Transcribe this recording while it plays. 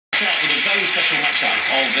set with a very special matchup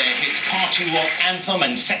of their hit party rock anthem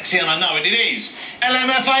and Sexy and I Know It. It is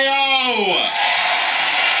LMFAO!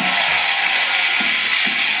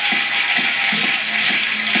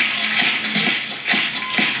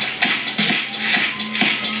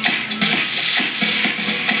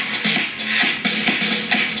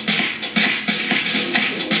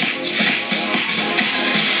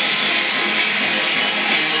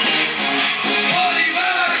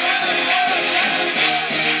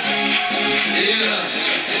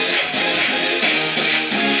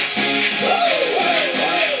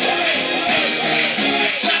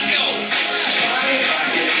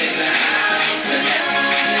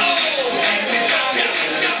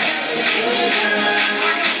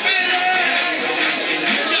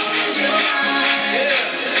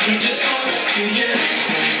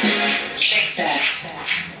 Shake that.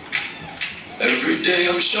 Every day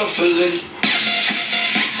I'm shuffling.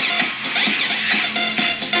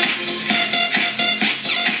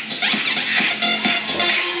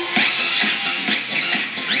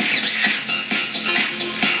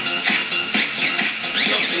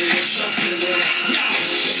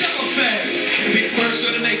 Step up fast. Be the first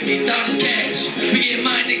gonna make me down his cash. We get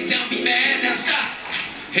my nigga down, be mad. Now stop.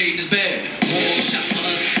 Hating is bad. One shot for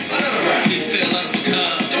us. Please fill up a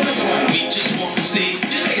cup. We just want to see.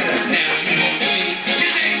 Now you want me. You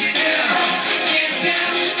take it down. Get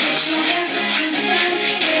down. Put your hands up to the sun.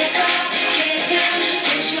 Get up. Get down.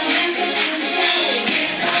 Put your hands up to the sun.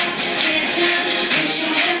 Get up. Get down. Put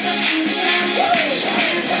your hands up to the sun. Put your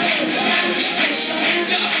hands up to the sun. Put your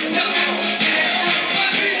hands up to the sun.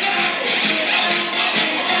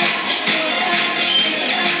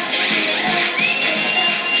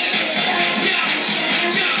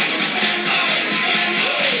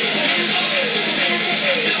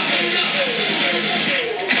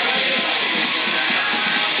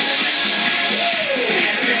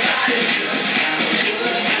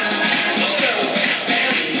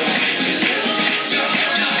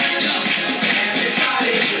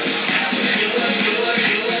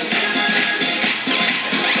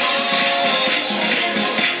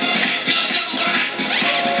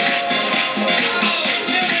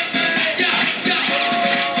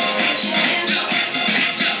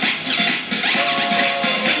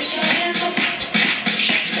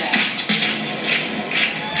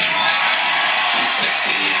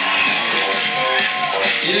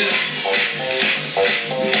 Yeah.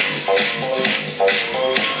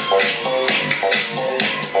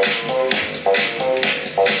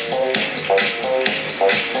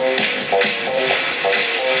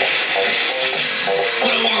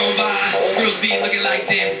 What I walk by, girls be looking like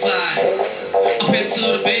damn fly. Up into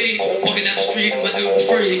the bay, walking down the street and my dude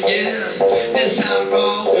for free, yeah. This how I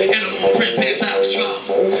roll, and I'm on print pants out of control.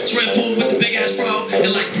 Spread food with the big ass bro,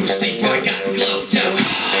 and like Bruce Lee, bro, I got the glove, yeah.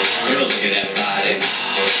 Girl, look at that body.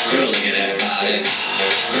 Girl, look at that body.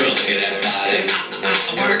 Girl, look at that body. I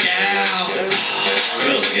work out.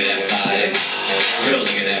 Girl, look at that body. Girl,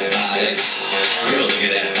 look at that body. Girl, look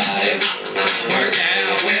at that body. I work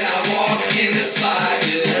out when I walk in the spot.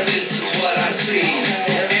 Yeah, this is what I see.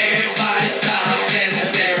 Everybody stops and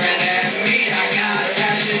is staring at me. I got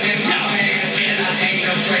passion in my hands and I ain't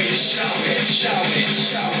afraid to show it. Show it,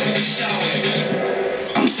 show it, show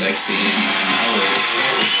it. I'm sexy and I know it.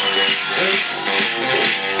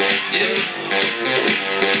 Yeah.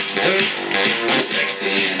 I'm sexy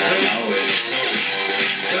and I know it.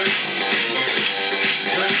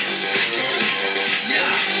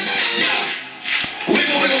 Yeah, yeah.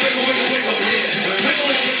 Wiggle, wiggle, wiggle, wiggle, wiggle, yeah. Wiggle,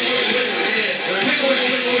 wiggle, wiggle, wiggle, wiggle, yeah. Wiggle, wiggle,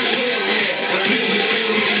 wiggle, wiggle, wiggle, yeah. Wiggle, wiggle,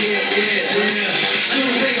 wiggle, wiggle, yeah, yeah. I do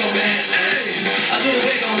the wiggle, man. Hey, I do the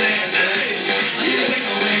wiggle, man. Hey, I do the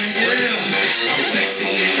wiggle, man. Yeah. I'm sexy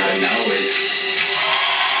and I know it.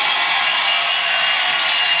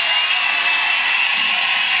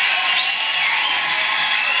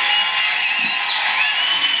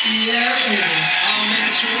 Yeah, baby. All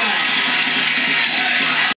natural.